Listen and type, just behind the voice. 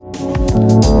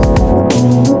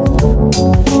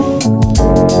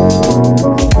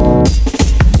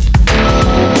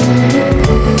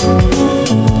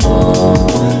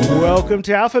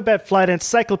welcome to Alphabet Flight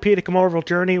Encyclopedic Marvel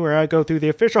Journey, where I go through the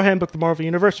official handbook of the Marvel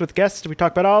Universe with guests. We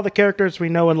talk about all the characters we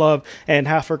know and love and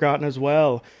have forgotten as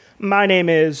well. My name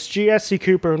is GSC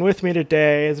Cooper, and with me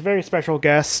today is a very special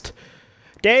guest,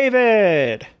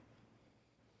 David.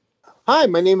 Hi,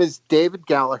 my name is David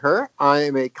Gallagher. I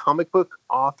am a comic book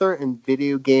author and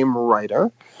video game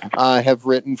writer. I have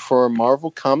written for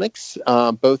Marvel Comics,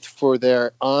 both for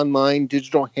their online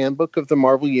digital handbook of the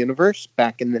Marvel Universe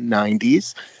back in the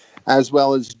 90s, as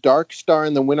well as Dark Star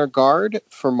and the Winter Guard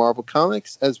for Marvel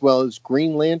Comics, as well as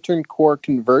Green Lantern Corps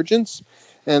Convergence,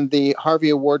 and the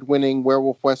Harvey Award-winning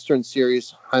Werewolf Western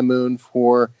series High Moon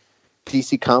for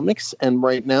DC Comics. And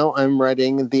right now I'm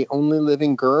writing The Only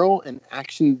Living Girl, an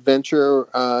action-adventure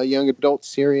young adult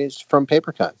series from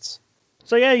Papercutz.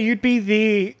 So yeah, you'd be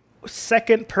the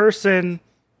third person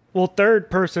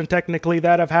technically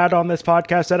that I've had on this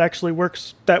podcast that actually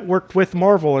worked with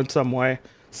Marvel in some way.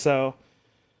 So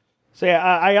yeah,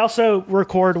 I also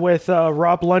record with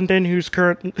Rob London,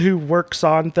 who works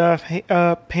on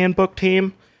the handbook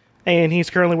team, and he's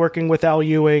currently working with Al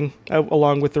Ewing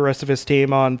along with the rest of his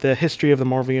team on the history of the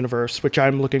Marvel Universe, which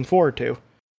I'm looking forward to.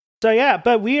 So yeah,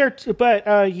 but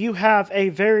you have a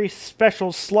very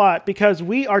special slot because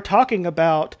we are talking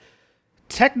about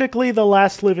technically the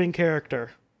last living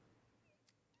character.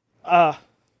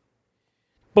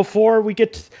 Before we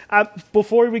get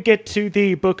to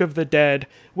the Book of the Dead,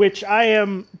 which I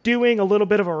am doing a little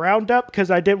bit of a roundup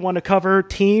because I didn't want to cover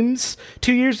teams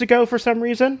 2 years ago for some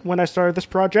reason when I started this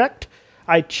project.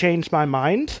 I changed my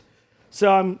mind, so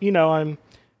I'm doing a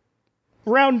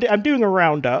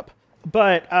roundup.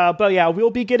 But yeah, we'll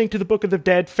be getting to the Book of the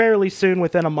Dead fairly soon,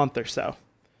 within a month or so.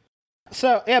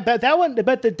 So yeah, but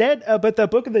the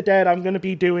Book of the Dead, I'm going to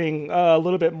be doing a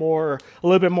little bit more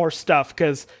stuff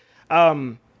because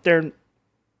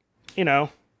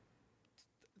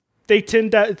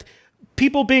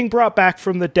people being brought back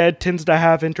from the dead tends to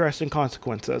have interesting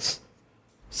consequences.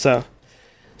 But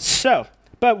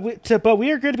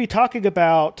we are going to be talking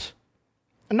about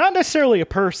not necessarily a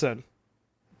person,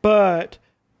 but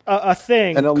a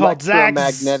thing an called Zax.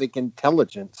 Electromagnetic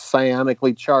intelligence,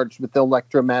 psionically charged with the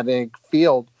electromagnetic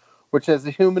field, which has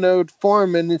a humanoid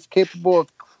form and is capable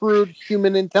of crude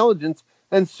human intelligence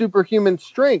and superhuman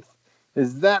strength.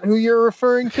 Is that who you're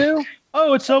referring to?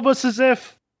 It's almost as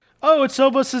if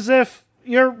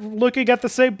you're looking at the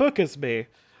same book as me.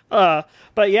 But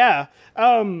yeah,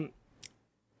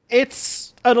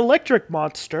 it's an electric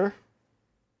monster.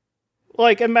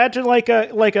 Like, imagine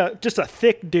just a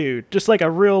thick dude, just like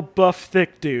a real buff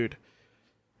thick dude,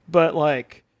 but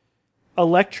like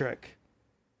electric,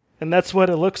 and that's what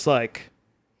it looks like.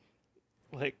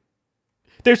 Like,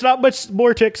 there's not much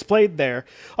more to explain there.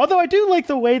 Although I do like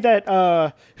the way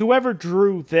that whoever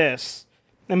drew this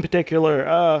in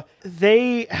particular,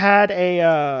 they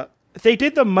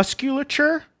did the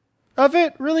musculature of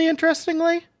it really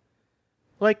interestingly.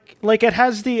 Like it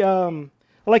has the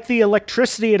the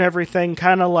electricity and everything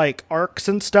kind of like arcs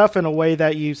and stuff in a way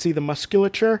that you see the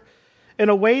musculature in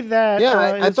a way that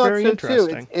I thought very so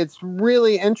interesting. Too. It's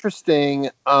really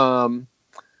interesting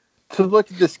to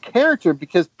look at this character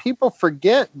because people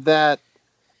forget that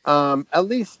at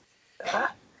least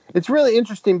it's really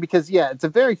interesting because it's a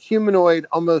very humanoid,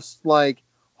 almost like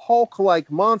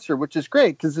Hulk-like monster, which is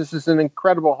great because this is an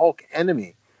Incredible Hulk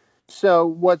enemy. So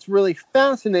what's really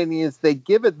fascinating is they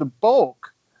give it the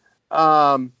bulk.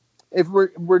 If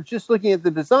we're just looking at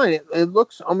the design, it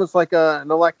looks almost like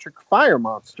an electric fire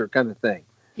monster kind of thing.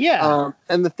 Yeah.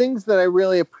 And the things that I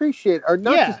really appreciate are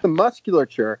not just the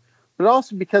musculature, but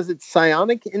also because it's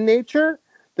psionic in nature.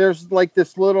 There's like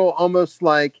this little, almost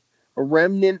like a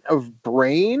remnant of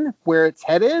brain where its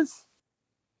head is.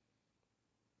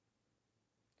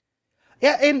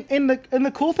 Yeah, and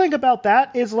the cool thing about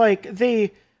that is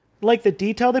the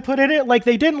detail they put in it. Like,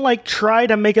 they didn't try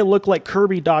to make it look like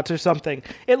Kirby dots or something.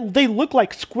 They look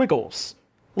like squiggles,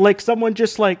 like someone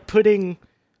just trying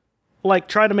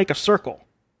to make a circle.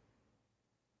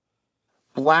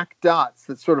 Black dots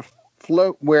that sort of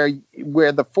float where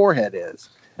the forehead is,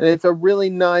 and it's a really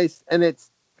nice, and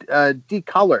it's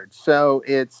decolored, so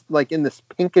it's like in this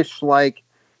pinkish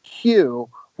hue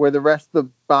where the rest of the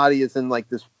body is in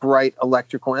this bright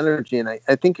electrical energy, and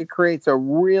I think it creates a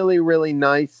really, really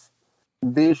nice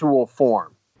visual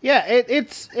form. Yeah,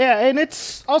 and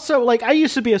it's also I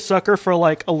used to be a sucker for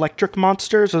electric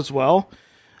monsters as well.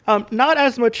 Not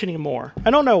as much anymore. I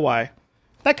don't know why.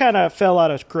 That kind of fell out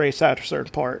of grace at a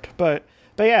certain part, but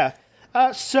yeah.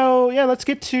 So yeah, let's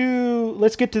get to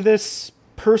this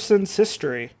person's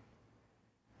history.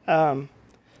 So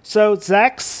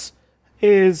Zax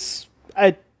is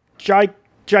a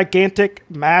gigantic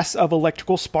mass of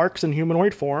electrical sparks in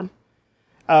humanoid form.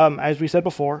 As we said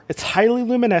before, it's highly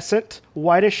luminescent,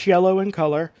 whitish yellow in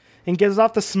color, and gives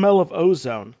off the smell of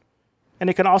ozone. And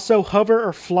it can also hover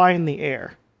or fly in the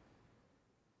air.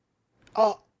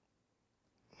 Oh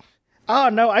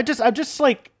no, I'm just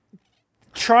like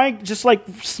trying, just like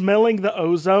smelling the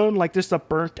ozone, like just the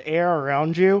burnt air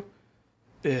around you.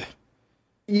 Ugh.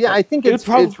 Yeah, I think it's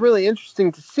really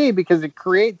interesting to see because it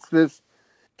creates this.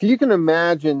 You can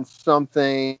imagine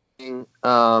something.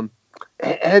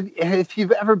 If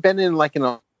you've ever been in like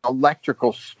an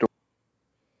electrical store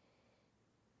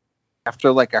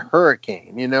after like a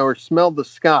hurricane, or smelled the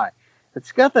sky,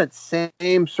 it's got that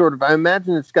same sort of. I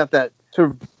imagine it's got that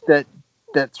sort of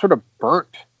that sort of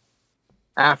burnt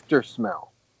after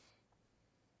smell.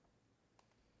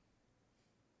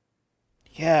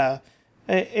 Yeah,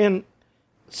 and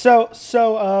so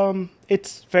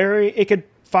it could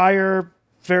fire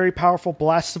very powerful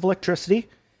blasts of electricity.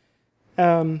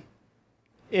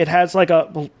 It has like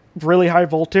a really high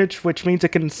voltage, which means it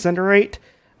can incinerate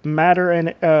matter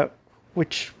and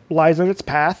which lies in its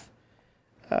path.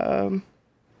 And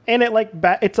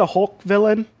it's a Hulk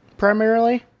villain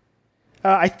primarily.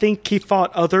 I think he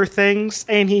fought other things,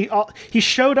 and he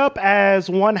showed up as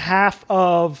one half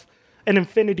of an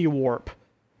Infinity Warp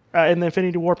in the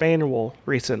Infinity Warp Annual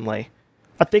recently.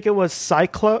 I think it was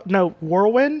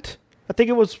Whirlwind. I think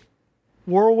it was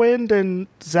Whirlwind and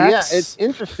Zax. Yeah, it's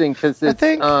interesting because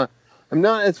I'm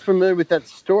not as familiar with that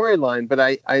storyline, but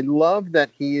I love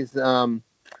that he's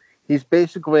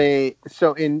basically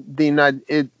so in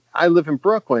the I live in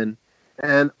Brooklyn,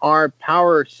 and our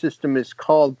power system is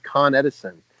called Con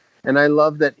Edison, and I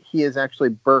love that he is actually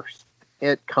burst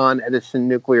at Con Edison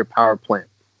nuclear power plant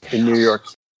in New York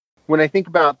City. When I think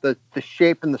about the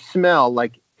shape and the smell,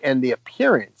 and the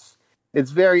appearance,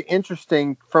 it's very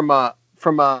interesting from a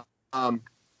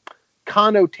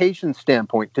connotation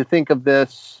standpoint to think of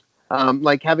this,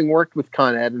 like having worked with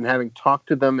Con Ed and having talked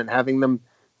to them and having them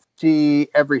see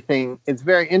everything. It's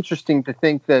very interesting to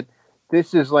think that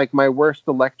this is like my worst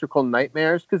electrical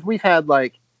nightmares, because we've had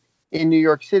like in New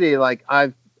York City,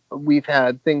 we've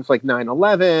had things like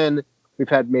 9/11, we've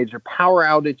had major power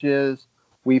outages,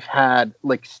 we've had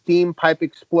like steam pipe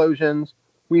explosions,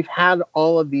 we've had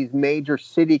all of these major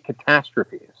city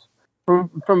catastrophes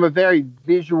from a very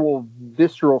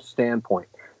visceral standpoint.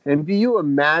 And do you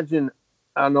imagine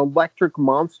an electric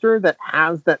monster that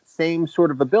has that same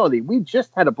sort of ability? We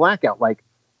just had a blackout like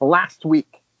last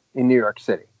week in New York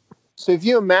City. So if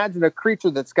you imagine a creature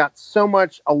that's got so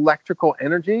much electrical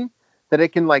energy that it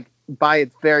can, like, by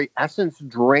its very essence,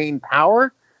 drain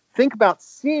power, think about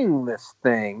seeing this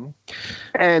thing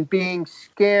and being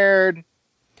scared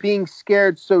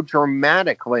so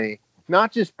dramatically,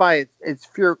 not just by its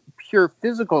pure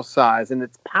physical size and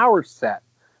its power set,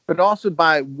 but also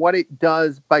by what it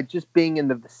does by just being in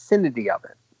the vicinity of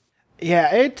it.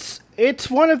 Yeah, it's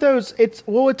one of those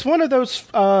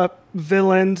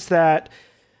villains that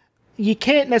you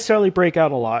can't necessarily break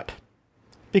out a lot,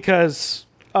 because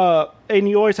and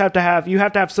you always have to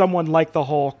have someone like the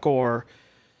Hulk, or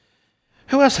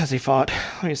who else has he fought?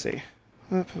 Let me see.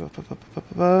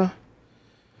 Well,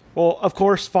 of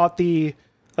course, fought the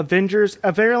Avengers.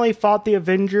 Apparently fought the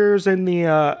Avengers in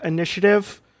the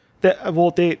initiative, the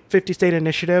 50-state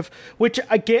initiative, which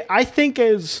I think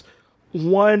is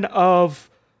one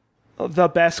of the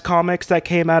best comics that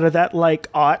came out of that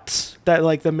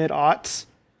the mid-aughts.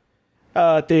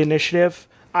 The initiative.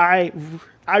 I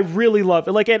really love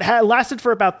it. Like, it lasted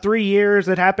for about 3 years.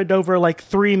 It happened over like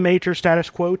 3 major status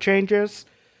quo changes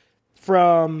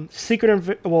from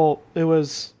it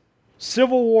was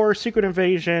Civil War, Secret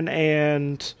Invasion,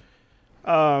 and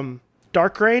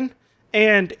Dark Reign.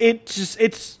 And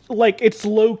it's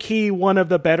low-key one of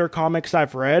the better comics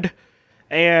I've read.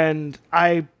 And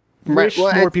I wish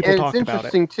more people talked about it.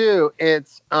 It's interesting too.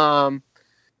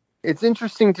 It's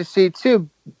interesting to see too,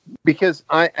 because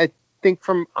I think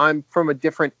I'm from a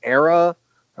different era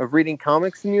of reading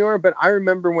comics than you are, but I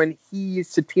remember when he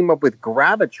used to team up with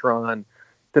Gravitron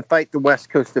to fight the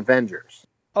West Coast Avengers.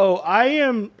 Oh,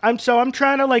 I'm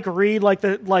trying to like read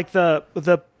the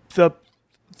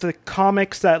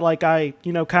comics that like I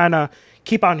kind of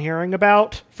keep on hearing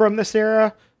about from this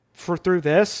era through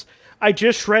this. I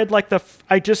just read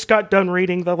I just got done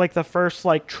reading the first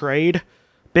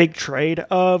big trade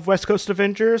of West Coast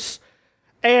Avengers,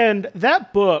 and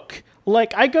that book,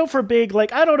 like, I go from being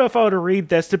like, I don't know if I want to read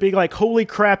this, to being like, holy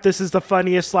crap, this is the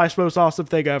funniest / most awesome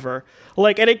thing ever.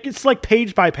 Like, and it's like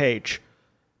page by page.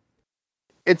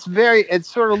 It's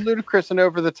sort of ludicrous and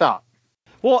over the top.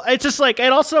 Well, it's just like,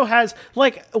 it also has,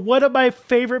 like, one of my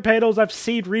favorite panels I've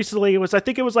seen recently was, I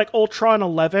think it was like Ultron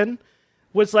 11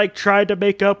 was like trying to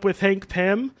make up with Hank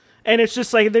Pym. And it's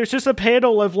just like, there's just a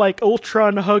panel of like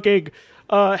Ultron hugging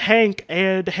Hank,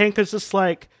 and Hank is just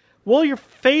like, well, your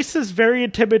face is very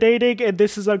intimidating and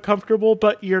this is uncomfortable,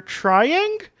 but you're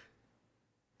trying?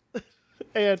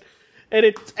 and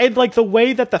and like the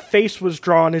way that the face was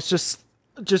drawn is just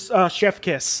chef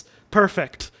kiss.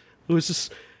 Perfect. It was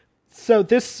just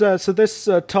this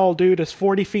tall dude is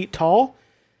 40 feet tall,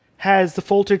 has the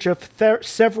voltage of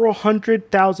several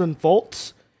 100,000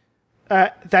 volts.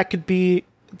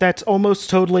 That's almost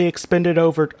totally expended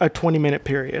over a 20-minute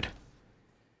period.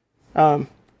 And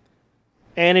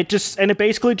it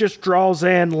basically just draws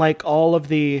in like all of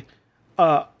the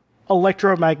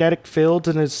electromagnetic fields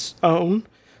in his own.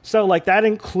 So like that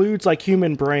includes like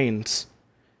human brains.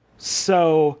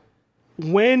 So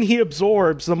when he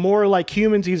absorbs, the more like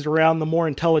humans he's around, the more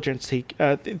intelligence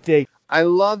they. I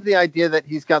love the idea that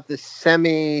he's got this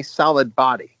semi-solid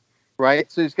body,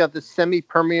 right? So he's got this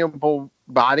semi-permeable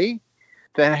body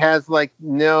that has like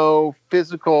no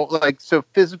physical,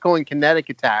 physical and kinetic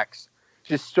attacks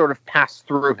just sort of pass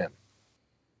through him.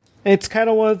 It's kind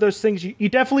of one of those things you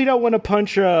definitely don't want to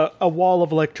punch a wall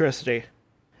of electricity.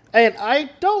 And I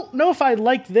don't know if I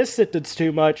like this sentence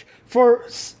too much. For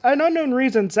an unknown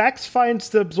reason, Zax finds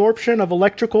the absorption of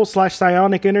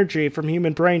electrical/psionic energy from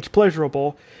human brains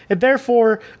pleasurable, and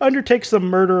therefore undertakes the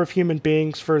murder of human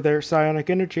beings for their psionic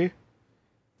energy.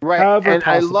 Right, However and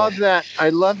possible. I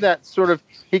love that sort of,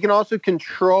 he can also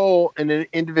control an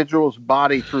individual's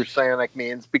body through psionic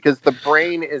means, because the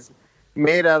brain is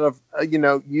made out of,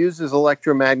 uses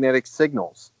electromagnetic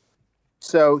signals.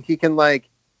 So he can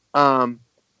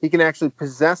he can actually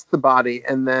possess the body,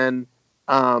 and then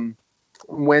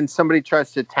when somebody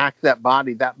tries to attack that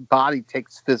body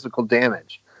takes physical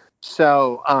damage.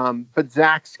 So, but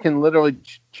Zax can literally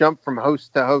jump from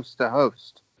host to host to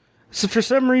host. So for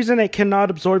some reason, it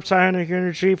cannot absorb psionic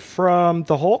energy from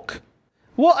the Hulk.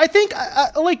 Well, I think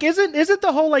isn't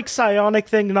the whole like psionic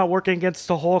thing not working against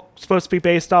the Hulk supposed to be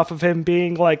based off of him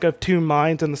being like of two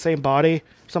minds in the same body,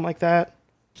 something like that?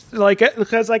 Like,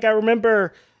 because like I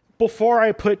remember before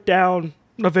I put down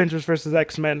Avengers vs.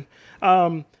 X-Men,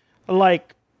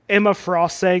 like Emma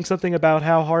Frost saying something about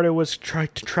how hard it was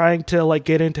trying to like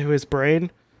get into his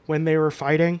brain when they were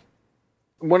fighting.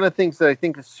 One of the things that I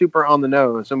think is super on the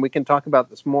nose, and we can talk about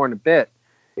this more in a bit,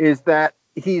 is that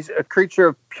he's a creature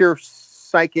of pure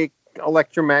psychic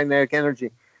electromagnetic energy,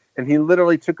 and he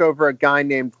literally took over a guy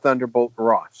named Thunderbolt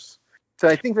Ross. So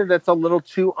I think that that's a little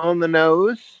too on the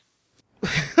nose.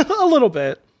 a little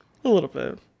bit.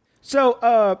 So,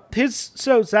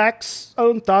 Zax's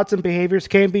own thoughts and behaviors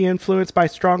can be influenced by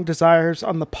strong desires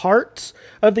on the parts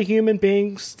of the human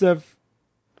beings of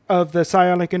the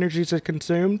psionic energies it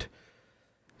consumed.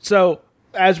 So,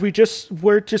 as we're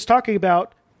just talking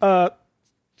about, General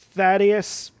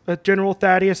Thaddeus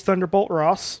Thunderbolt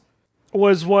Ross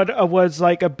was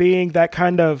like a being that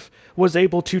kind of was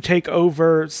able to take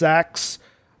over Zax's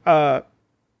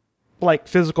like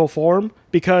physical form,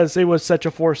 because it was such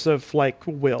a force of like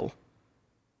will,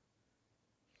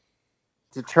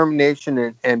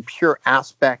 determination, and pure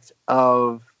aspect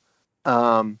of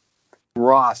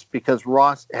Ross, because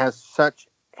Ross has such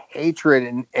hatred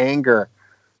and anger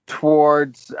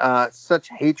towards the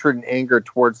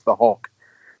Hulk.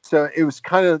 So it was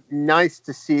kind of nice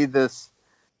to see this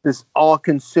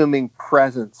all-consuming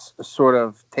presence sort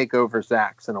of take over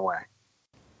Zax in a way.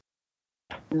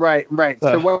 Right.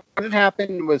 So what had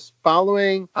happened was,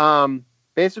 following,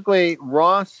 basically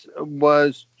Ross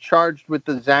was charged with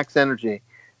the Zax energy,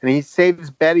 and he saves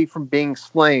Betty from being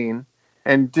slain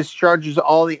and discharges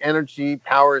all the energy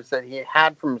powers that he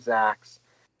had from Zax.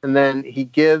 And then he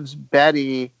gives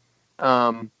Betty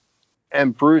and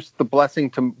Bruce the blessing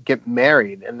to get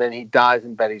married, and then he dies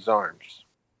in Betty's arms.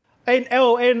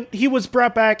 And he was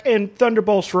brought back, and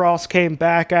Thunderbolt Ross came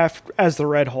back as the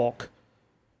Red Hulk.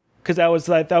 Because that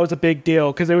was a big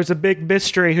deal. Because there was a big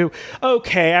mystery.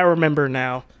 Okay, I remember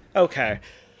now. Okay,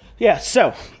 yeah.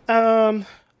 So yeah,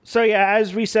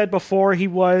 as we said before, he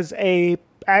was a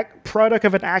product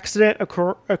of an accident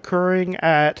occurring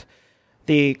at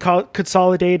the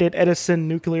Consolidated Edison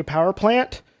nuclear power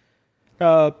plant.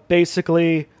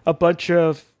 Basically, a bunch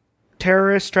of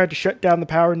terrorists tried to shut down the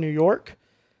power in New York,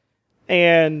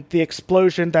 and the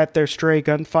explosion that their stray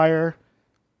gunfire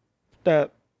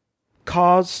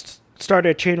started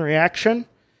a chain reaction,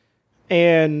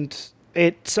 and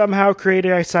it somehow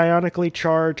created a psionically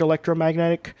charged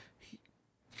electromagnetic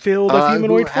field of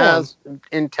humanoid who form. Has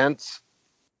intense,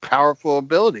 powerful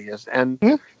abilities,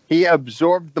 and he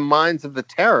absorbed the minds of the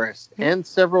terrorists and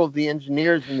several of the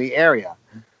engineers in the area.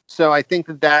 So I think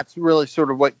that that's really sort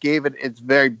of what gave it its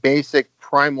very basic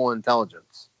primal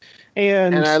intelligence.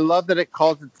 And I love that it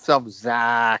calls itself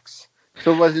Zax.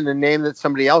 So it wasn't a name that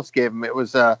somebody else gave him. It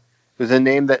was a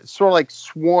name that sort of like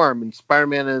Swarm in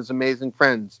Spider-Man and His Amazing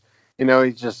Friends. You know,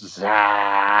 he's just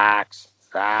Zax.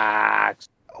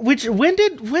 Which when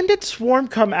did Swarm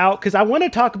come out? Because I want to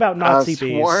talk about Nazi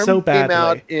bees so badly.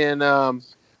 Swarm came out in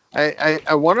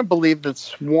I want to believe that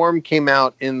Swarm came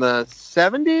out in the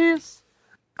 70s.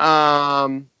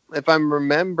 If I'm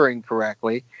remembering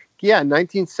correctly. Yeah,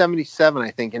 1977,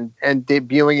 I think, and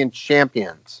debuting in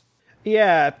Champions.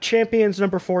 Yeah, Champions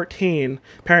number 14,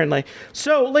 apparently.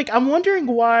 So, like, I'm wondering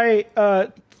why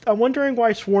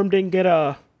Swarm didn't get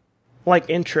a, like,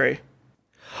 entry.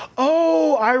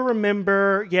 Oh, I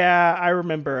remember. Yeah, I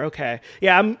remember. Okay.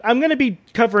 Yeah, I'm going to be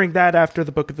covering that after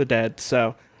the Book of the Dead,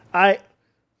 so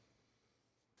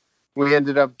we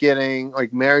ended up getting,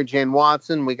 like, Mary Jane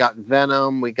Watson, we got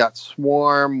Venom, we got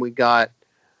Swarm, we got,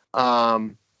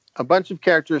 a bunch of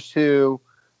characters who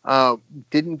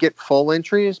didn't get full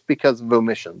entries because of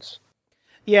omissions.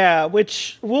 Yeah,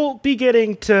 which we'll be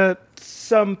getting to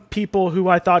some people who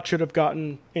I thought should have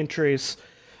gotten entries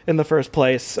in the first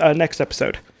place next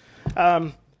episode.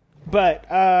 But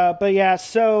yeah,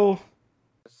 so...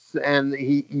 And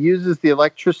he uses the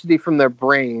electricity from their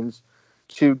brains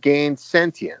to gain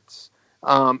sentience.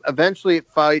 Eventually it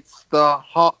fights the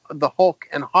Hulk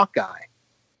and Hawkeye.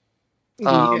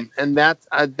 And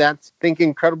that's Think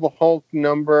Incredible Hulk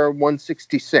number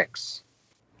 166.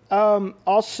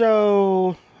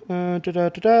 Also, let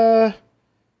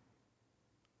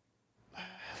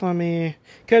me,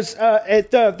 because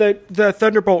the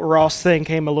Thunderbolt Ross thing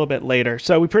came a little bit later,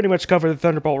 so we pretty much covered the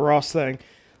Thunderbolt Ross thing.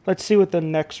 Let's see what the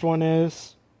next one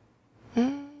is.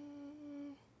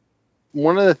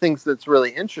 One of the things that's really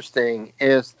interesting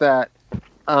is that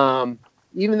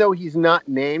even though he's not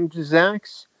named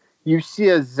Zax, you see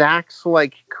a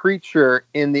Zax-like creature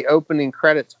in the opening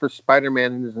credits for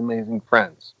Spider-Man and His Amazing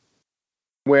Friends,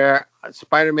 where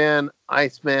Spider-Man,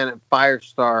 Iceman, and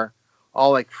Firestar all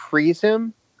like freeze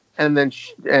him and then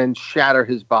and shatter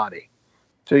his body.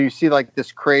 So you see like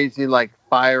this crazy like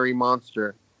fiery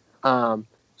monster.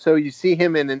 So you see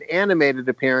him in an animated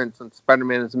appearance on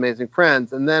Spider-Man and His Amazing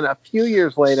Friends, and then a few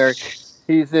years later,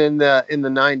 he's in the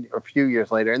 90s, or a few years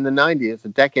later, in the 90s, a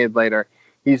decade later,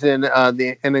 he's in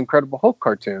an Incredible Hulk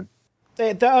cartoon.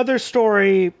 The other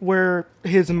story where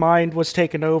his mind was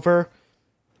taken over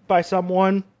by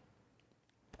someone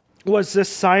was this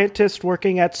scientist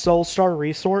working at Soulstar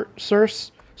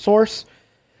Source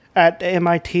at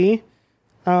MIT.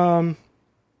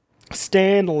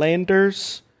 Stan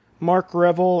Landers, Mark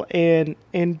Revell, and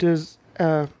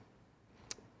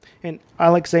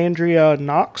Alexandria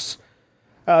Knox.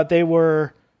 They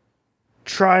were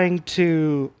trying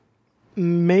to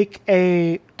make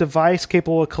a device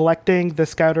capable of collecting the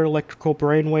scattered electrical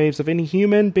brainwaves of any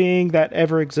human being that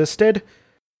ever existed.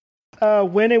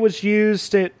 When it was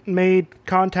used, it made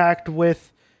contact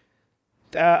with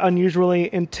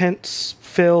unusually intense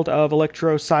field of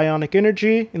electro-psionic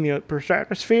energy in the upper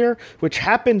stratosphere, which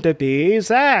happened to be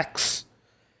Zax.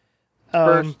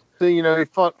 First, so, he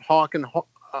fought Hulk and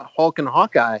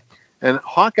Hawkeye, and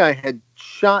Hawkeye had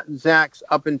shot Zax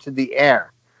up into the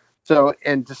air. So,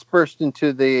 and dispersed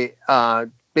into the,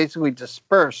 basically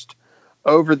dispersed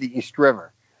over the East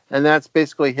River. And that's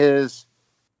basically his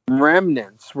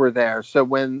remnants were there. So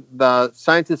when the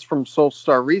scientists from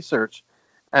Soulstar Research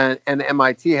and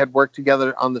MIT had worked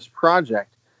together on this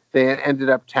project, they ended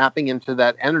up tapping into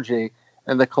that energy,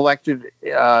 and the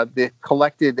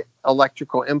collected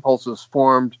electrical impulses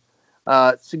formed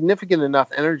significant enough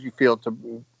energy field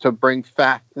to bring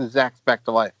Zax back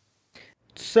to life.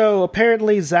 So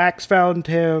apparently Zax found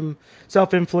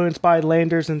himself influenced by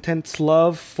Lander's intense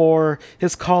love for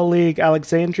his colleague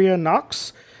Alexandria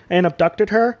Knox and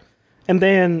abducted her. And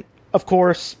then, of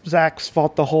course, Zax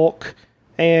fought the Hulk,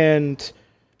 and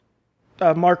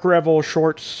Mark Revell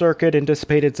short-circuited and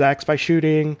dissipated Zax by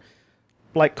shooting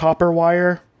like copper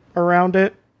wire around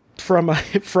it from a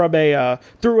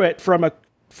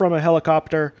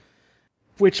helicopter,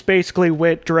 which basically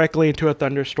went directly into a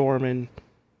thunderstorm, and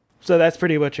so that's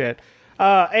pretty much it.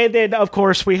 And then, of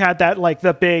course, we had that, like,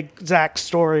 the big Zax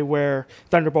story where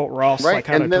Thunderbolt Ross, right, like,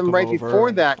 kind of and then took right him over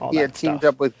before that, he had teamed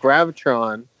up with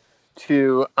Gravitron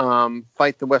to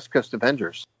fight the West Coast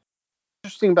Avengers.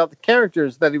 Interesting about the character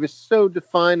is that he was so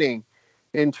defining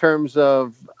in terms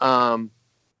of, when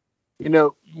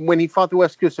he fought the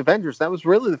West Coast Avengers, that was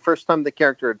really the first time the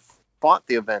character had fought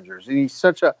the Avengers. And he's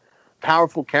such a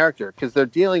powerful character because they're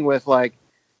dealing with, like,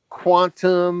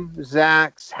 Quantum,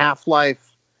 Zax,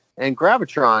 Half-Life, and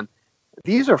Gravitron.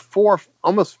 These are four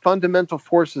almost fundamental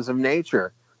forces of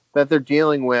nature that they're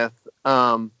dealing with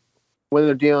when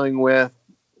they're dealing with,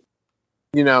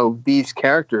 these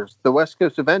characters. The West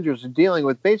Coast Avengers are dealing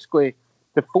with basically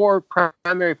the four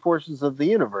primary forces of the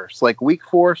universe, like weak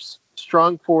force,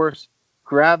 strong force,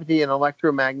 gravity, and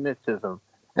electromagnetism.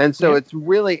 And so it's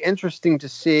really interesting to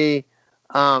see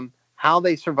how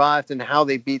they survived and how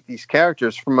they beat these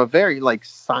characters from a very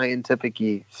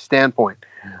scientific-y standpoint.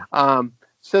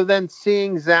 So then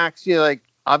seeing Zax,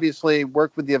 obviously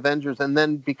work with the Avengers and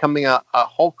then becoming a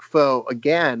Hulk foe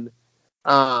again,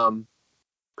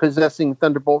 possessing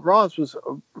Thunderbolt Ross was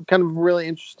kind of a really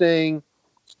interesting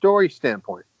story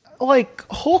standpoint.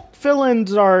 Hulk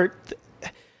villains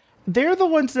they're the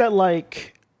ones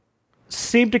that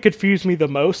seem to confuse me the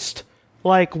most.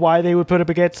 Why they would put up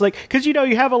against, because you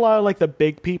have a lot of the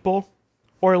big people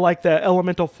or the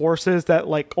elemental forces that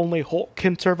only Hulk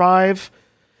can survive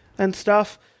and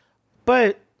stuff,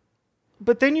 but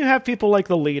then you have people like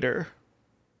the Leader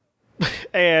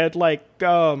and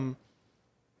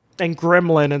and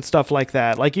Gremlin and stuff like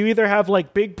that. You either have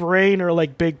Big Brain or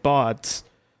Big Bods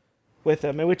with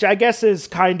him, which I guess is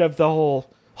kind of the whole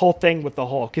thing with the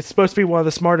Hulk. It's supposed to be one of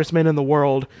the smartest men in the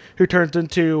world who turns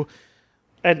into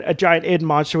a giant id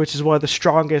monster, which is one of the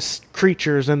strongest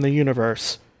creatures in the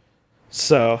universe.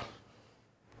 So,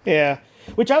 yeah.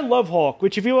 Which I love Hulk,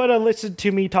 which if you want to listen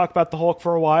to me talk about the Hulk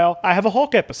for a while, I have a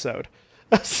Hulk episode.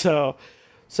 so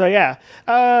yeah.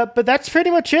 But that's pretty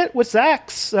much it with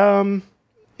Zax.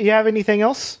 You have anything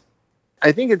else?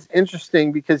 I think it's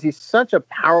interesting because he's such a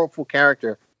powerful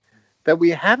character that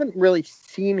we haven't really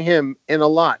seen him in a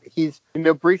lot. He's,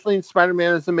 briefly in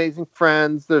Spider-Man Is Amazing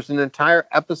Friends. There's an entire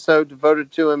episode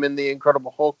devoted to him in the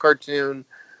Incredible Hulk cartoon.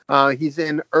 He's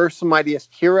in Earth's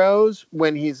Mightiest Heroes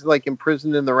when he's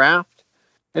imprisoned in the raft.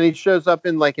 And he shows up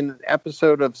in an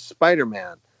episode of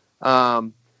Spider-Man.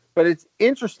 But it's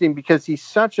interesting because he's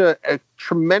such a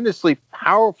tremendously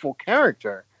powerful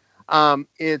character.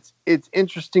 It's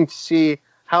interesting to see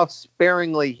how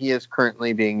sparingly he is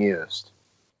currently being used.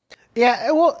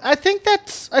 Yeah, well, I think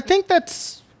that's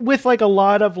with a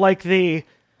lot of the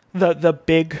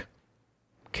big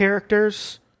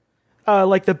characters,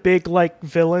 the big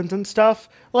villains and stuff.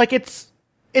 It's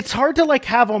hard to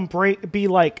have them be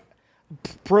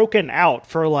broken out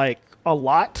for a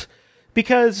lot,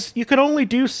 because you can only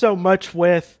do so much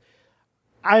with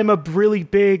I'm a really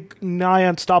big, nigh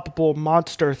unstoppable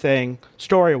monster thing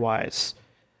story wise.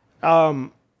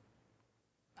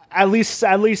 At least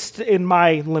in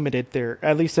my limited theory,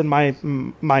 at least in my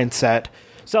mindset.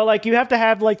 So you have to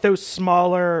have those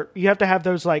smaller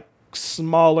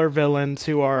villains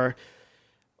who are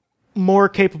more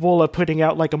capable of putting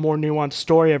out a more nuanced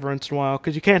story every once in a while,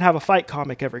 because you can't have a fight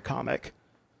comic every comic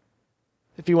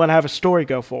if you want to have a story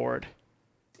go forward.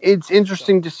 It's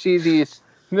interesting to see these.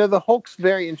 The Hulk's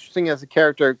very interesting as a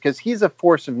character because he's a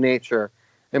force of nature,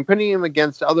 and putting him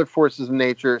against other forces of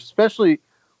nature, especially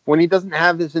when he doesn't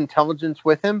have his intelligence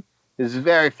with him, is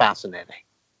very fascinating.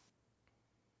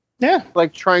 Yeah.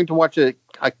 Trying to watch a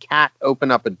cat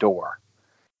open up a door.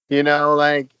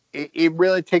 It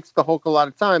really takes the Hulk a lot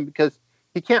of time because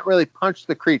he can't really punch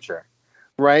the creature,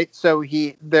 right? So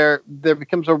there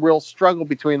becomes a real struggle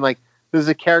between there's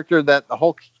a character that the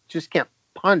Hulk just can't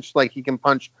punch like he can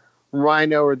punch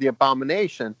Rhino or the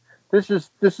Abomination. This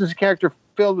is a character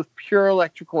filled with pure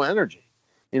electrical energy.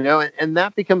 And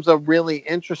that becomes a really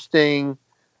interesting,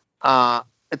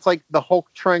 it's like the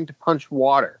Hulk trying to punch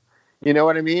water. You know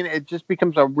what I mean? It just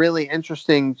becomes a really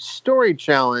interesting story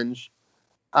challenge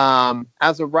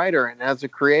as a writer and as a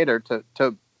creator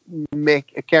to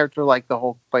make a character like the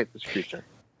Hulk fight this creature.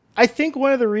 I think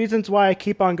one of the reasons why I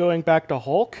keep on going back to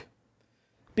Hulk,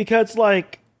 because a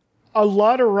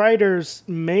lot of writers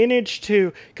manage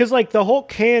to, because the Hulk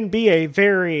can be a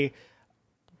very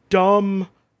dumb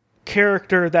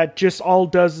character that just all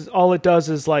it does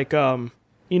is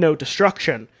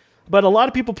destruction, but a lot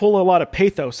of people pull a lot of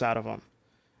pathos out of him,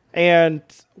 and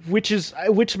which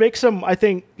makes him, I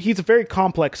think, he's a very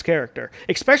complex character,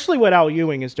 especially what Al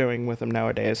Ewing is doing with him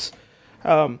nowadays.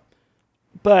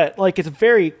 But it's a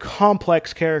very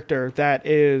complex character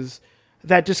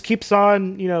that just keeps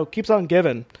on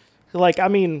giving.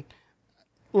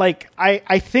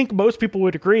 I think most people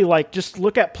would agree, just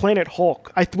look at Planet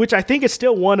Hulk, which I think is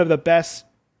still one of the best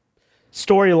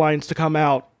storylines to come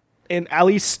out, at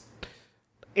least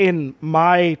in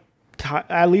my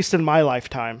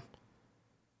lifetime.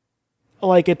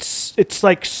 It's such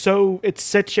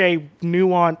a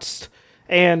nuanced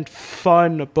and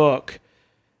fun book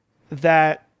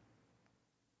that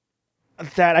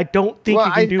that I don't think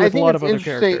you can do with a lot of other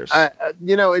characters.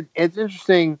 It's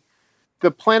interesting.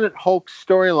 The Planet Hulk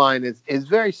storyline is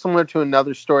very similar to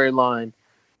another storyline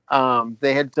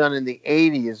they had done in the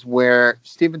 80s where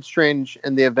Stephen Strange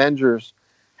and the Avengers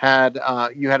had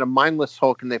you had a mindless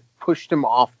Hulk and they pushed him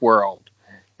off world.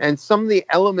 And some of the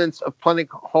elements of Planet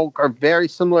Hulk are very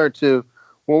similar to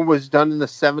what was done in the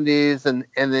 70s and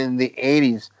in the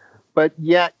 80s. But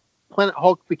yet Planet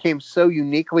Hulk became so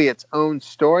uniquely its own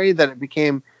story that it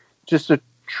became just a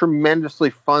tremendously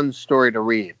fun story to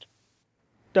read.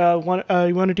 You want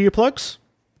to do your plugs?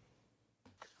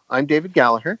 I'm David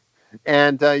Gallagher,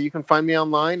 and you can find me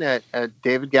online at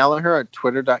David Gallagher at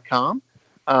twitter.com.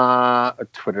 You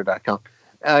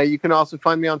can also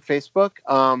find me on Facebook.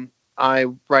 I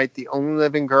write The Only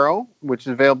Living Girl, which is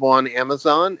available on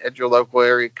Amazon at your local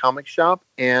area comic shop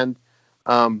and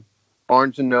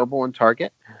Barnes & Noble and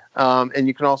Target. And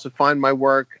you can also find my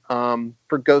work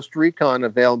for Ghost Recon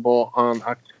available on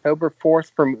October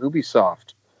 4th from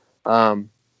Ubisoft. And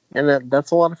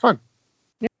that's a lot of fun.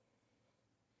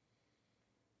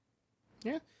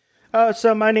 Yeah.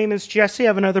 So my name is Jesse. I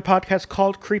have another podcast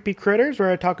called Creepy Critters where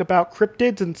I talk about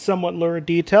cryptids in somewhat lurid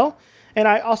detail. And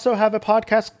I also have a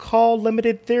podcast called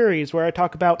Limited Theories where I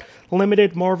talk about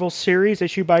limited Marvel series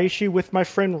issue by issue with my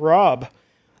friend Rob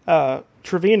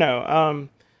Trevino.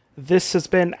 This has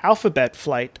been Alphabet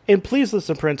Flight. And please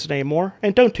listen to Prince Namor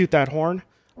and don't toot that horn.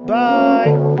 Bye!